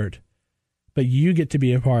just heard, but you get to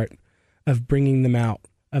be a part of bringing them out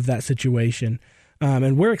of that situation.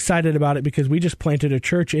 And we're excited about it because we just planted a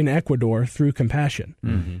church in Ecuador through Compassion.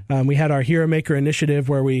 We had our Hero Maker initiative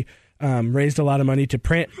where we raised a lot of money to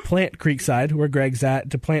plant Creekside, where Greg's at,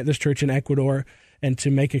 to plant this church in Ecuador and to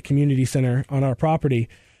make a community center on our property.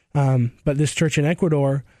 But this church in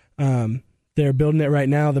Ecuador, they're building it right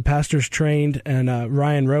now. The pastor's trained, and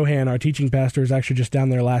Ryan Rohan, our teaching pastor, is actually just down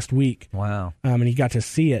there last week. Wow. And he got to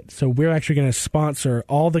see it. So we're actually going to sponsor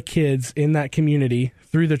all the kids in that community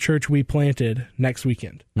through the church we planted next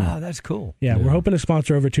weekend. Oh, that's cool. Yeah, we're hoping to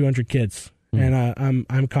sponsor over 200 kids, and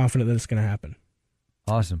I'm confident that it's going to happen.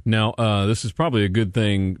 Awesome. Now, this is probably a good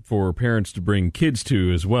thing for parents to bring kids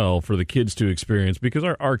to as well, for the kids to experience, because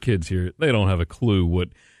our kids here, they don't have a clue what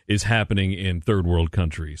is happening in third world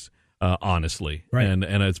countries, honestly. Right. And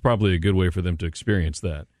it's probably a good way for them to experience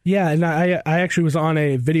that. Yeah, and I actually was on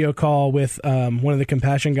a video call with one of the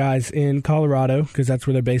Compassion guys in Colorado, because that's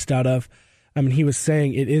where they're based out of. I mean, he was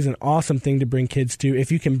saying it is an awesome thing to bring kids to.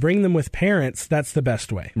 If you can bring them with parents, that's the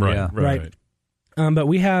best way. Right, Yeah. right. But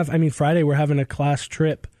we have, Friday we're having a class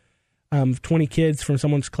trip. 20 kids from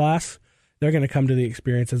someone's class, they're going to come to the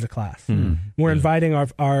experience as a class. We're inviting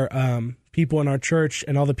our people in our church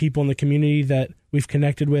and all the people in the community that we've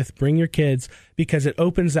connected with. Bring your kids, because it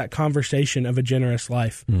opens that conversation of a generous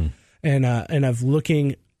life and of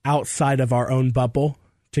looking outside of our own bubble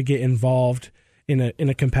to get involved in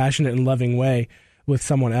a compassionate and loving way with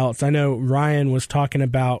someone else. I know Ryan was talking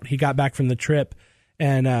about, he got back from the trip,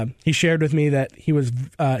 and he shared with me that he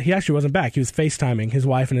actually wasn't back. He was FaceTiming his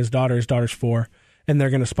wife and his daughter. His daughter's 4, and they're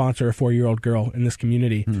going to sponsor a 4-year-old girl in this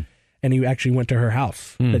community. And he actually went to her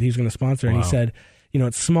house that he's going to sponsor. And he said,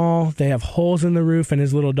 it's small. They have holes in the roof. And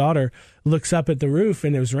his little daughter looks up at the roof,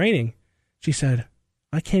 and it was raining. She said,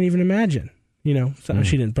 I can't even imagine. She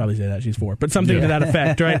didn't probably say that. She's 4. But something to that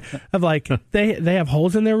effect, right? Of like, they have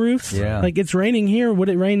holes in their roofs. Yeah. Like, it's raining here. Would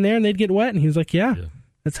it rain there and they'd get wet? And he was like, yeah.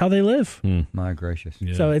 That's how they live. My gracious.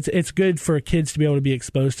 Yeah. So it's good for kids to be able to be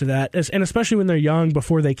exposed to that, and especially when they're young,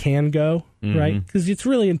 before they can go, right? Because it's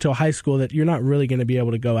really until high school that you're not really going to be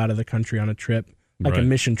able to go out of the country on a trip, like a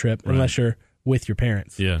mission trip, unless you're with your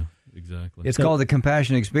parents. Yeah, exactly. It's called the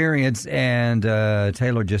Compassion Experience, and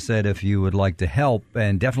Taylor just said if you would like to help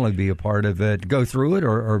and definitely be a part of it, go through it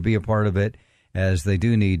or be a part of it, as they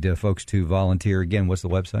do need folks to volunteer. Again, what's the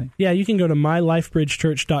website? Yeah, you can go to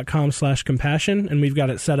mylifebridgechurch.com/compassion, and we've got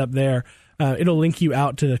it set up there. It'll link you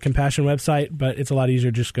out to the Compassion website, but it's a lot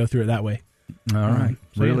easier to just go through it that way. All right.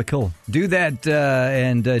 Really cool. Do that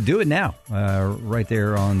and do it now, right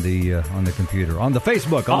there on the computer, on the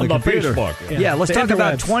Facebook, on the computer. Facebook. Yeah, let's talk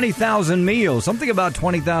about 20,000 meals. Something about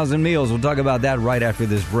 20,000 meals. We'll talk about that right after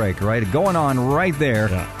this break, right? Going on right there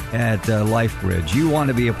at LifeBridge. You want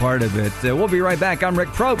to be a part of it. We'll be right back. I'm Rick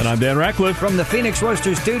Probst. And I'm Dan Ratcliffe. From the Phoenix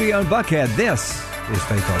Roaster Studio in Buckhead, this is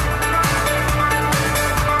Faith Talk Live.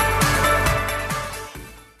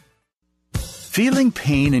 Feeling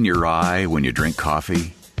pain in your eye when you drink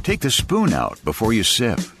coffee? Take the spoon out before you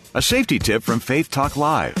sip. A safety tip from Faith Talk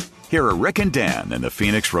Live. Here are Rick and Dan in the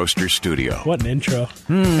Phoenix Roaster Studio. What an intro.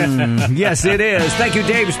 Yes, it is. Thank you,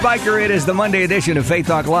 Dave Spiker. It is the Monday edition of Faith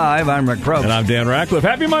Talk Live. I'm Rick Probst. And I'm Dan Ratcliffe.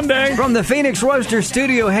 Happy Monday. From the Phoenix Roaster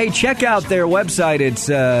Studio. Hey, check out their website. It's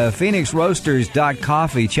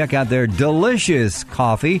phoenixroasters.coffee. Check out their delicious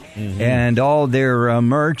coffee and all their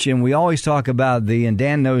merch. And we always talk about and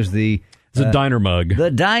Dan knows it's a diner mug. The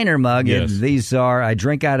diner mug. Yes. These I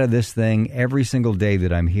drink out of this thing every single day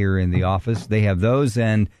that I'm here in the office. They have those,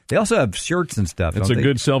 and they also have shirts and stuff. It's a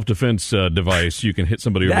good self-defense device. You can hit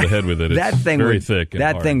somebody over the head with it. It's very thick and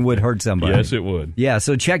hard. Thing would hurt somebody. Yes, it would. Yeah,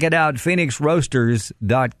 so check it out,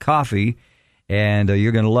 phoenixroasters.coffee, and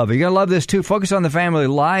you're going to love it. You're going to love this, too. Focus on the Family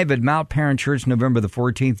live at Mount Parent Church, November the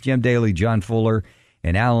 14th. Jim Daly, John Fuller,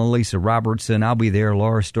 and Alan and Lisa Robertson. I'll be there.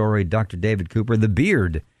 Laura Story, Dr. David Cooper. The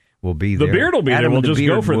Beard will be there. The Beard will be there. We'll just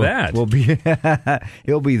go for that.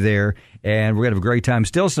 He'll be there, and we're going to have a great time.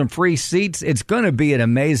 Still some free seats. It's going to be an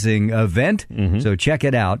amazing event, so check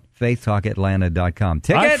it out, faithtalkatlanta.com.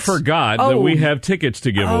 Tickets? I forgot that we have tickets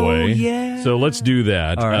to give away. Yeah. So let's do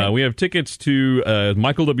that. All right. We have tickets to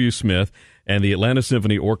Michael W. Smith and the Atlanta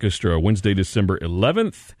Symphony Orchestra, Wednesday, December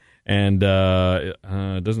 11th. And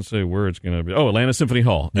it doesn't say where it's going to be. Oh, Atlanta Symphony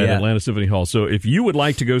Hall. At Atlanta Symphony Hall. So if you would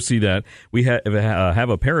like to go see that, we have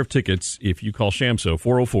a pair of tickets if you call Shamso,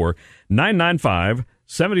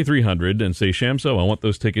 404-995-7300, and say, Shamso, I want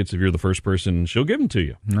those tickets. If you're the first person, she'll give them to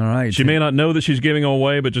you. All right. She may not know that she's giving them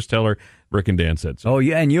away, but just tell her Rick and Dan said so. Oh,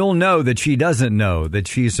 yeah, and you'll know that she doesn't know that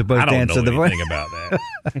she's supposed to answer the phone. I don't know anything about that.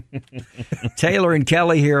 Taylor and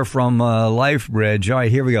Kelly here from LifeBridge. All right,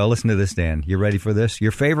 here we go. Listen to this, Dan. You ready for this?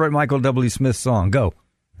 Your favorite Michael W. Smith song. Go.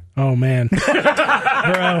 Oh, man.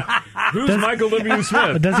 Bro. Who's Michael W.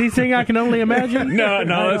 Smith? Does he sing I Can Only Imagine? No,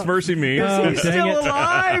 that's Mercy Me. Is he still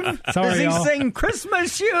alive? Sorry, Does he y'all. sing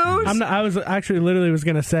Christmas Shoes? I was actually literally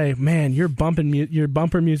going to say, man, your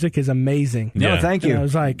bumper music is amazing. No, thank you. And I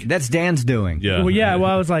was like, that's Dan's doing. Yeah.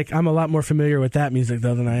 Well, I was like, I'm a lot more familiar with that music,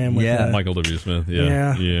 though, than I am with Michael W. Smith.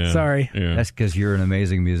 Yeah. Sorry. Yeah. That's because you're an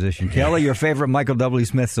amazing musician. Kelly, your favorite Michael W.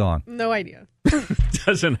 Smith song? No idea.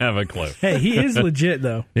 Doesn't have a clue. Hey, he is legit,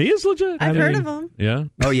 though. He is legit. I've heard of him. Yeah.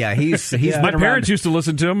 Oh, yeah. He's My parents used to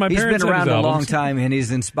listen to him. He's been around a long time, and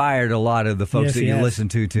he's inspired a lot of the folks that you listen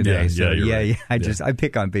to today. I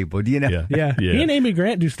pick on people. Do you know? Yeah. He and Amy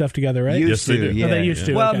Grant do stuff together, right? Used to. They do. Yeah. They used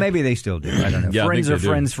to. Well, okay. maybe they still do. I don't know. Yeah, Friends I are think they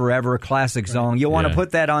do. Friends Forever, a classic song. You want to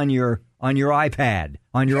put that on your iPad,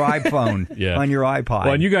 on your iPhone, on your iPod.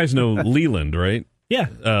 Well, and you guys know Leland, right? Yeah.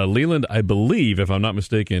 Leland, I believe, if I'm not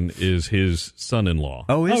mistaken, is his son-in-law.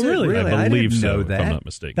 Oh, is it? Really? I believe didn't so, know that. if I'm not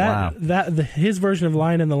mistaken. His version of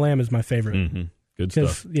Lion and the Lamb is my favorite. Mm-hmm. Good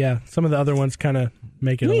stuff. Some of the other ones kind of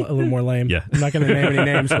make it a little more lame. Yeah. I'm not going to name any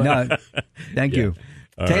names. But No, thank you.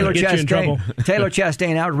 Taylor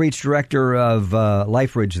Chastain, Outreach Director of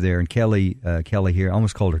LifeBridge there, and Kelly here. I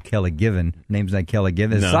almost called her Kelly Given. Name's not Kelly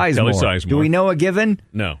Given. It's Sizemore. Kelly Sizemore. Do we know a Given?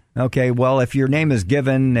 No. Okay, well, if your name is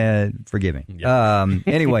Given, forgive me. Yeah.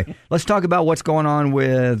 Anyway, let's talk about what's going on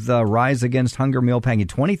with Rise Against Hunger meal packing.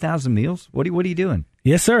 20,000 meals? What are you doing?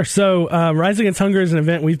 Yes, sir. So Rise Against Hunger is an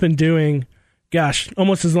event we've been doing,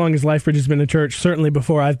 almost as long as LifeBridge has been a church, certainly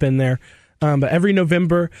before I've been there. But every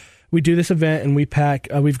November, we do this event and we pack.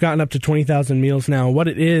 We've gotten up to 20,000 meals now. What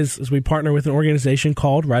it is we partner with an organization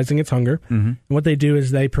called Rise Against Hunger. Mm-hmm. And what they do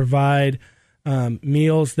is they provide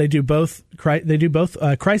meals. They do both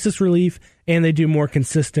crisis relief, and they do more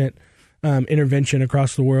consistent intervention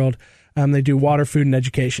across the world. They do water, food, and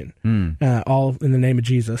education, all in the name of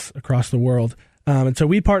Jesus across the world. And so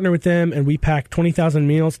we partner with them, and we pack 20,000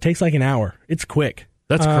 meals. It takes like an hour. It's quick.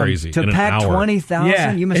 That's crazy. To pack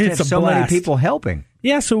 20,000? You must have so many people helping.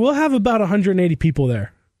 Yeah, so we'll have about 180 people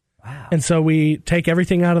there. Wow. And so we take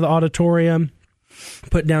everything out of the auditorium,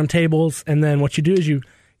 put down tables, and then what you do is you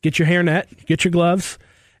get your hairnet, get your gloves,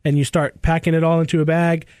 and you start packing it all into a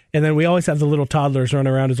bag. And then we always have the little toddlers run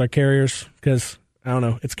around as our carriers because I don't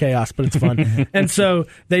know. It's chaos, but it's fun. And so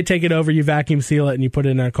they take it over, you vacuum seal it, and you put it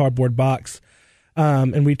in a cardboard box.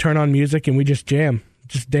 And we turn on music and we just jam,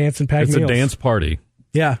 just dance and pack meals. It's a dance party.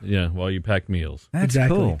 Yeah. Yeah, while you pack meals. That's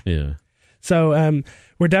exactly. cool. Yeah. So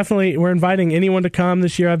we're inviting anyone to come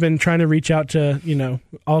this year. I've been trying to reach out to,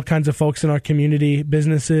 all kinds of folks in our community,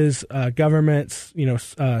 businesses, governments,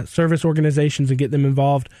 service organizations, and get them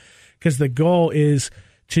involved, because the goal is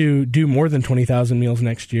to do more than 20,000 meals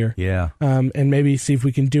next year. Yeah. And maybe see if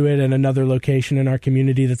we can do it in another location in our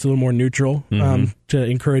community that's a little more neutral, to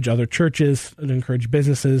encourage other churches, to encourage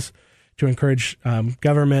businesses, to encourage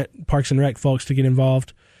government, Parks and Rec folks to get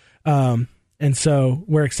involved. And so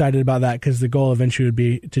we're excited about that, because the goal eventually would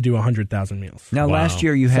be to do 100,000 meals. Now, last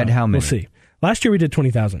year you had how many? We'll see. Last year we did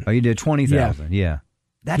 20,000. Oh, you did 20,000. Yeah.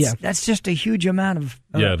 That's just a huge amount of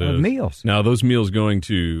meals. Now, those meals going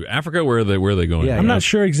to Africa, where are they going? Yeah, I'm not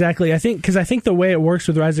sure exactly. I think the way it works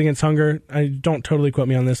with Rise Against Hunger, I don't totally quote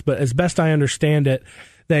me on this, but as best I understand it,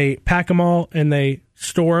 they pack them all and they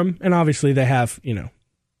store them, and obviously they have,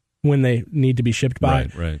 when they need to be shipped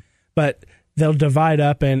by. Right. But they'll divide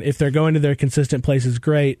up, and if they're going to their consistent places,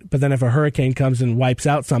 great. But then if a hurricane comes and wipes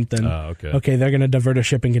out something, okay, they're going to divert a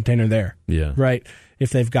shipping container there. Yeah. Right.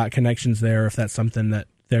 If they've got connections there, if that's something that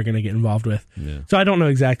they're going to get involved with. Yeah. So I don't know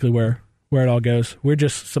exactly where it all goes. We're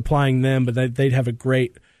just supplying them, but they'd have a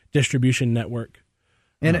great distribution network.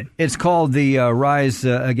 And it's called the Rise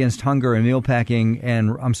Against Hunger and Meal Packing.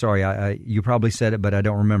 And I'm sorry, you probably said it, but I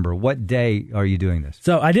don't remember. What day are you doing this?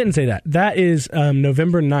 So I didn't say that. That is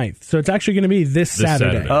November 9th. So it's actually going to be this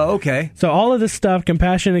Saturday. Oh, okay. So all of this stuff,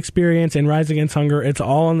 Compassion Experience and Rise Against Hunger, it's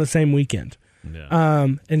all on the same weekend. Yeah.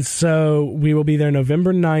 And so we will be there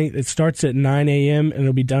November 9th. It starts at 9 a.m. and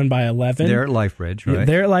it'll be done by 11. There at LifeBridge, right? Yeah,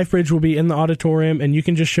 there at LifeBridge. We'll be in the auditorium, and you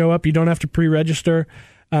can just show up. You don't have to pre-register.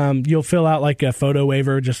 You'll fill out like a photo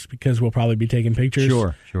waiver, just because we'll probably be taking pictures.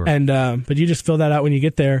 Sure. And but you just fill that out when you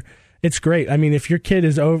get there. It's great. I mean, if your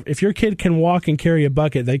kid can walk and carry a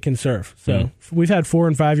bucket, they can serve. So we've had 4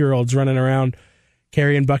 and 5-year-olds running around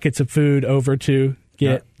carrying buckets of food over to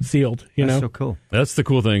get sealed. That's so cool. That's the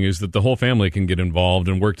cool thing, is that the whole family can get involved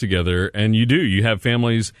and work together. And you have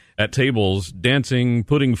families at tables dancing,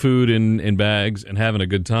 putting food in bags, and having a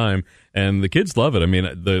good time. And the kids love it. I mean,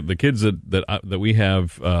 the kids that we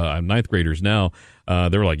have, I'm 9th graders now.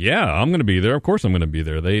 They're like, yeah, I'm going to be there. Of course, I'm going to be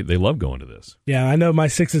there. They love going to this. Yeah, I know my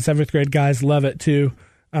 6th and 7th grade guys love it too,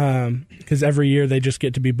 because every year they just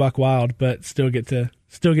get to be buck wild, but still get to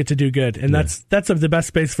do good. And that's the best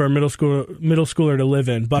space for a middle schooler to live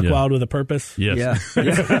in. Buck wild with a purpose. Yes.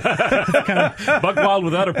 Yeah. Buck wild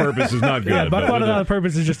without a purpose is not good. Yeah, buck wild without a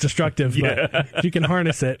purpose is just destructive. Yeah. But if you can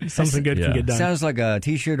harness it, something good can get done. Sounds like a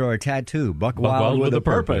T-shirt or a tattoo. Buck wild with a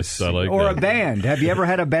purpose. I like or that. a band. Have you ever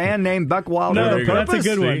had a band named Buck Wild with a Purpose? That's a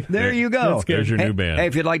good one. There you go. There's your new band. Hey,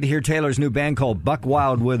 if you'd like to hear Taylor's new band called Buck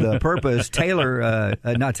Wild with a Purpose,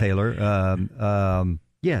 not Taylor.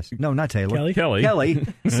 Yes. No, not Taylor. Kelly.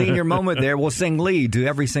 Senior moment there. We'll sing lead to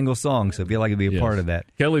every single song, so if you'd like to be a part of that.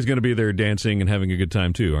 Kelly's going to be there dancing and having a good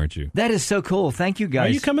time, too, aren't you? That is so cool. Thank you,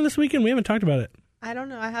 guys. Are you coming this weekend? We haven't talked about it. I don't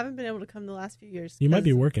know. I haven't been able to come the last few years. You might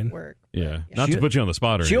be working. Yeah. Not to put you on the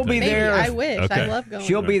spot or She'll anything. be there. Maybe. I wish. Okay. I love going.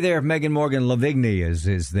 She'll be there if Megan Morgan Lavigny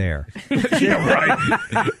is there. Yeah, right.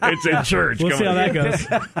 It's in church. We'll see how that goes.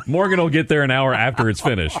 Morgan will get there an hour after it's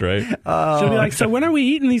finished, right? She'll be like, so when are we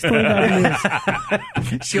eating these 20,000 meals?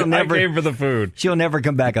 I came for the food. She'll never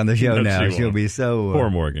come back on the show now. She'll be so...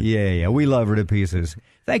 Poor Morgan. Yeah. We love her to pieces.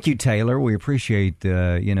 Thank you, Taylor. We appreciate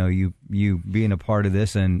you being a part of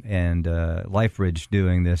this and LifeBridge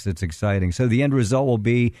doing this. It's exciting. So the end result will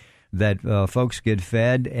be that folks get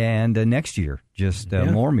fed, and next year just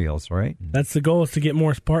more meals, right? That's the goal, is to get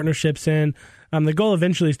more partnerships in. The goal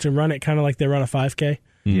eventually is to run it kind of like they run a 5K,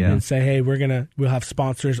 and say, hey, we'll have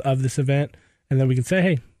sponsors of this event, and then we can say,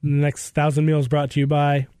 hey, the next 1,000 meals brought to you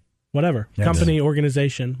by whatever, company,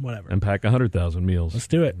 organization, whatever. And pack 100,000 meals. Let's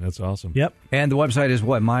do it. That's awesome. Yep. And the website is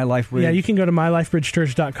what, MyLifeBridge? Yeah, you can go to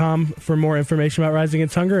mylifebridgechurch.com for more information about Rising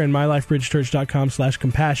Against Hunger, and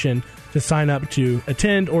mylifebridgechurch.com/compassion to sign up to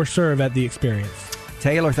attend or serve at the experience.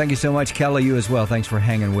 Taylor, thank you so much. Kelly, you as well. Thanks for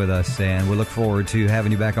hanging with us, and we look forward to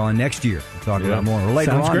having you back on next year. We'll talk about more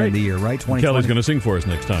later on in the year, right? 2020. Kelly's going to sing for us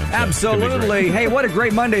next time. So absolutely. Hey, what a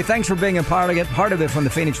great Monday. Thanks for being a part of it from the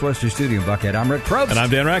Phoenix Roaster Studio in Buckhead. I'm Rick Probst. And I'm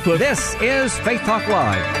Dan Ratcliffe. This is Faith Talk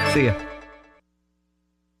Live. See ya.